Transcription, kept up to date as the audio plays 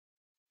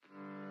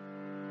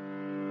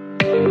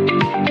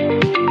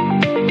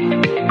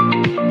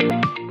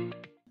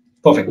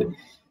Perfect.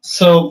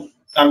 So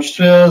I'm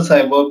Shreyas.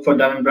 I work for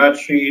Dun&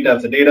 Bradstreet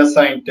as a data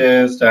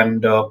scientist,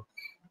 and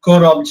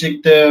core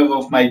objective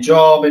of my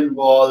job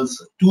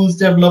involves tools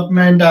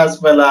development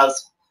as well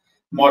as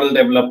model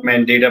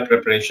development, data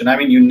preparation. I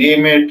mean, you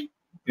name it,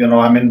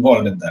 I'm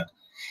involved in that.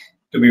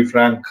 To be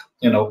frank,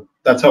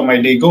 that's how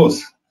my day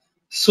goes.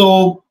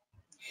 So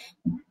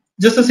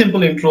just a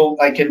simple intro,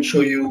 I can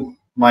show you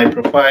my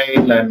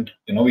profile, and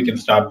we can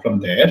start from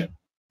there.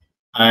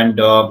 And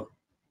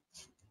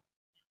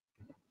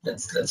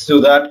let's do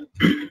that.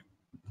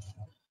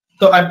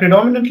 So I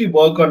predominantly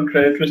work on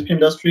credit risk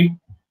industry,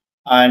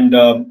 and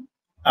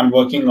I'm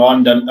working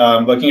at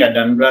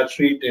Dun &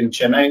 Bradstreet in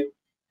Chennai,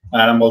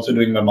 and I'm also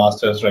doing my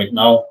masters right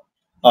now.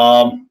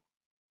 Um,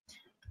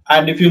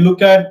 and if you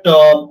look at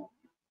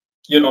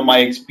my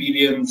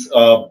experience,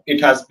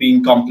 it has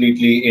been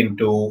completely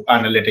into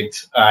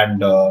analytics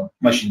and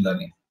machine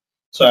learning.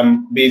 So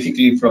I'm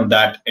basically from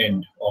that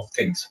end of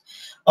things.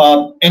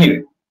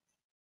 Anyway,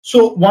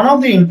 so one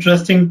of the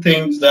interesting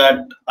things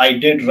that I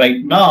did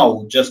right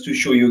now, just to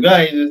show you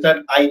guys, is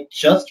that I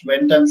just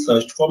went and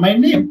searched for my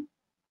name.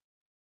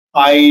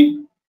 I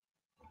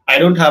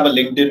don't have a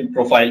LinkedIn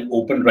profile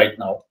open right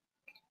now,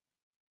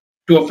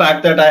 to a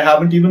fact that I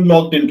haven't even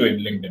logged into it,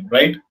 LinkedIn,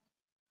 right?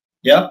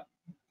 Yeah.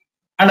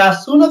 And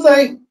as soon as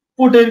I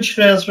put in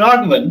Shreyas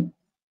Raghavan,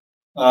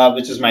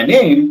 which is my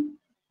name,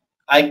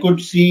 I could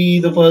see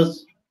the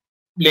first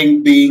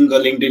link being a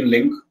LinkedIn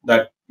link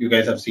that you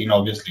guys have seen,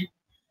 obviously.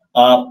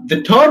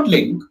 The third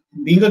link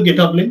being a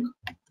GitHub link,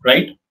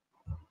 right?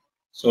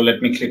 So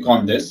let me click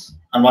on this.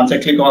 And once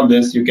I click on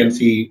this, you can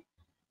see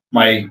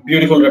my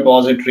beautiful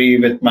repository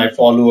with my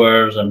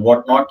followers and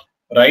whatnot,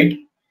 right?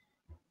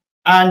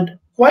 And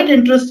quite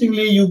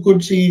interestingly, you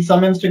could see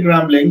some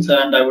Instagram links,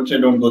 and I would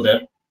say don't go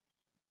there.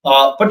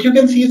 But you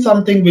can see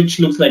something which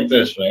looks like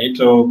this, right?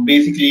 So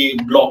basically,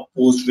 blog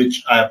post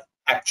which I've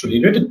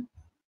actually written,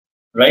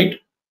 right?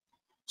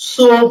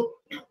 So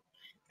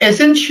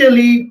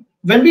essentially,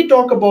 when we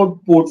talk about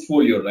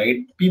portfolio,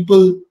 right,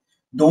 people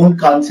don't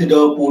consider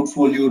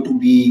portfolio to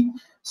be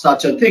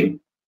such a thing.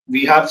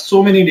 We have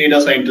so many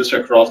data scientists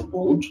across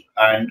board,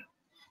 and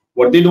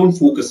what they don't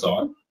focus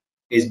on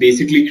is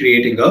basically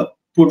creating a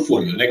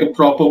portfolio, like a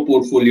proper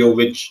portfolio,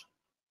 which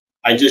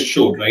I just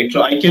showed, right?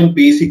 So I can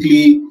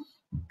basically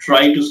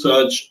try to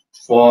search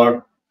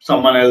for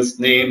someone else's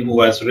name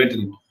who has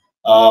written,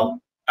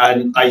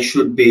 and I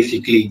should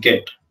basically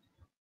get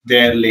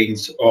their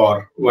links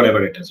or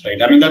whatever it is,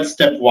 right? I mean, that's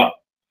step one.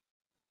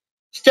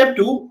 Step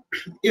two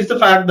is the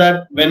fact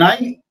that when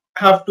I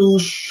have to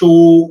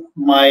show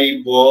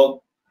my work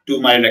to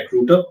my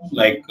recruiter,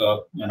 like,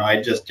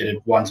 I just did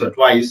it once or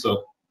twice,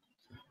 so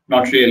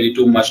not really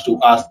too much to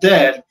ask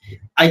there.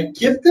 I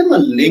give them a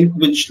link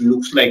which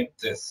looks like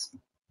this,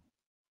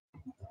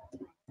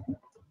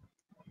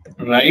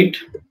 right?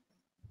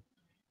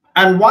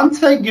 And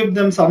once I give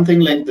them something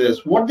like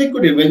this, what they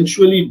could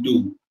eventually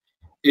do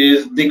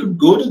is they could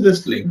go to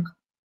this link,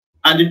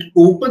 and it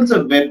opens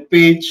a web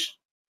page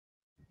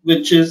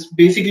which is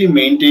basically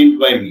maintained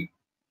by me.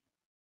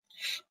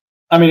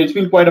 I mean, it's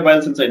been quite a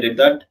while since I did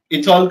that.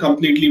 It's all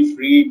completely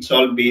free. It's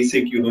all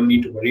basic. You don't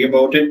need to worry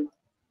about it.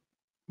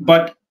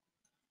 But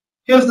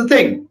here's the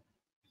thing.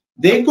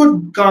 They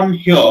could come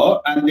here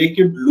and they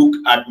could look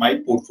at my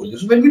portfolio.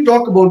 So when we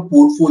talk about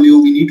portfolio,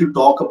 we need to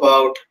talk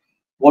about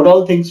what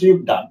all things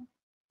we've done,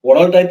 what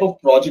all type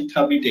of project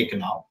have we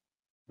taken out,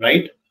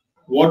 right?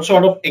 What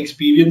sort of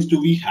experience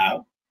do we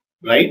have,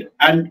 right?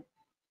 And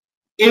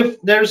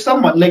if there's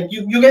someone like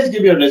you guys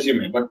give your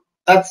resume, but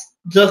that's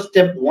just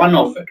step one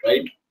of it,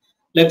 right?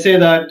 Let's say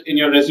that in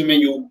your resume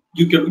you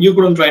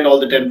couldn't write all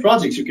the 10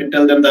 projects. You can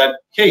tell them that,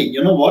 hey,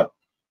 you know what?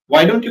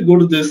 Why don't you go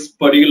to this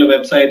particular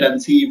website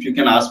and see if you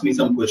can ask me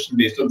some question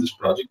based on this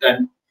project,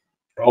 and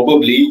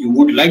probably you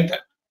would like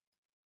that.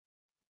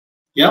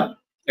 Yeah,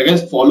 I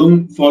guess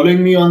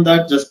following me on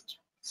that, just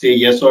say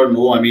yes or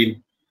no. I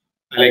mean,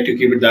 I like to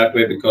keep it that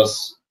way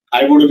because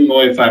I wouldn't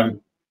know if I'm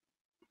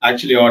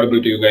actually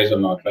audible to you guys or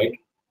not, right?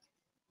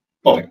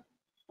 Perfect,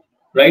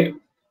 right?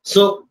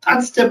 So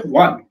that's step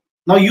one.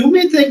 Now you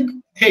may think,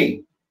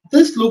 hey,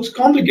 this looks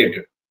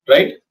complicated,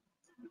 right?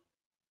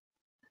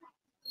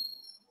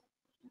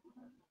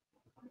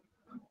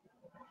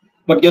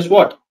 But guess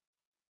what?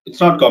 It's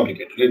not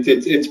complicated.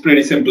 It's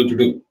pretty simple to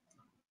do.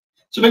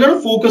 So we're going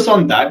to focus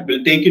on that.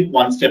 We'll take it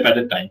one step at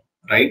a time,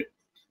 right?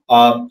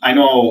 I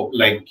know,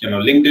 like,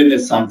 LinkedIn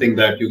is something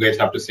that you guys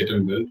have to sit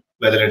and build,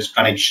 whether it's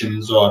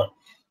connections or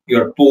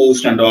your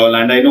post and all.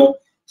 And I know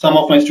some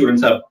of my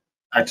students have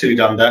actually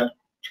done that.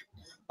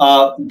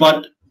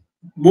 But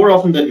more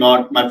often than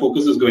not, my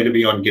focus is going to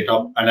be on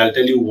GitHub, and I'll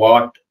tell you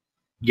what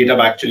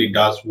GitHub actually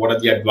does, what are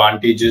the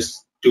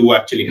advantages to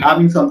actually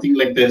having something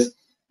like this,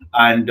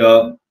 and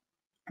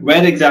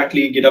where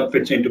exactly GitHub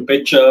fits into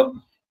picture,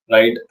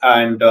 right?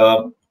 And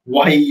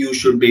why you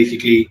should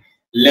basically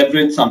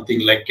leverage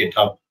something like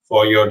GitHub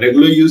for your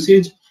regular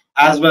usage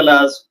as well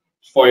as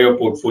for your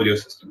portfolio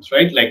systems,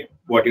 right? Like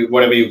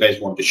whatever you guys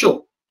want to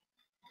show.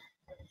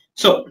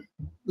 So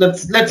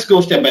let's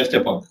go step by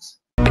step on this.